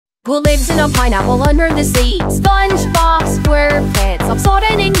Who lives in a pineapple under the sea? SpongeBob SquarePants.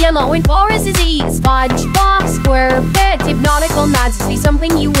 Upsodden in yellow and forest disease. SpongeBob SquarePants. Hypnotical magic be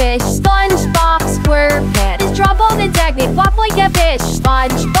something you wish. SpongeBob SquarePants. Is troubled and technique flop like a fish.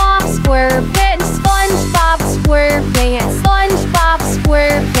 SpongeBob SquarePants. SpongeBob SquarePants. SpongeBob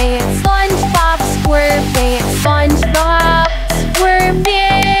SquarePants. SpongeBob SquarePants. SpongeBob SquarePants.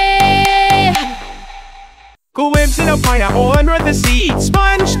 Who lives in a pineapple under the sea?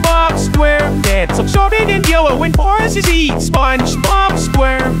 SpongeBob SquarePants. Absorbent in yellow and forest disease. SpongeBob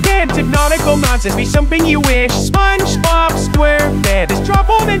SquarePants. Hypnotical nonsense be something you wish. SpongeBob SquarePants. Is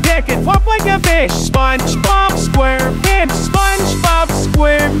troubled and deck and flop like a fish. SpongeBob SquarePants. SpongeBob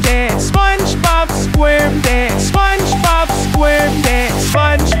SquarePants. SpongeBob SquarePants. SpongeBob SquarePants.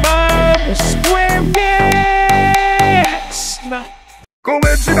 SpongeBob SquarePants. Who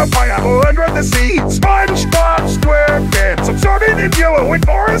lives in a pineapple under the sea? SpongeBob SquarePants. Absorbent in yellow and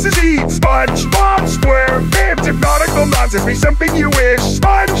forest disease. SpongeBob SquarePants. Hypnotical nonsense be something you wish.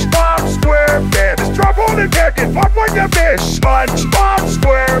 SpongeBob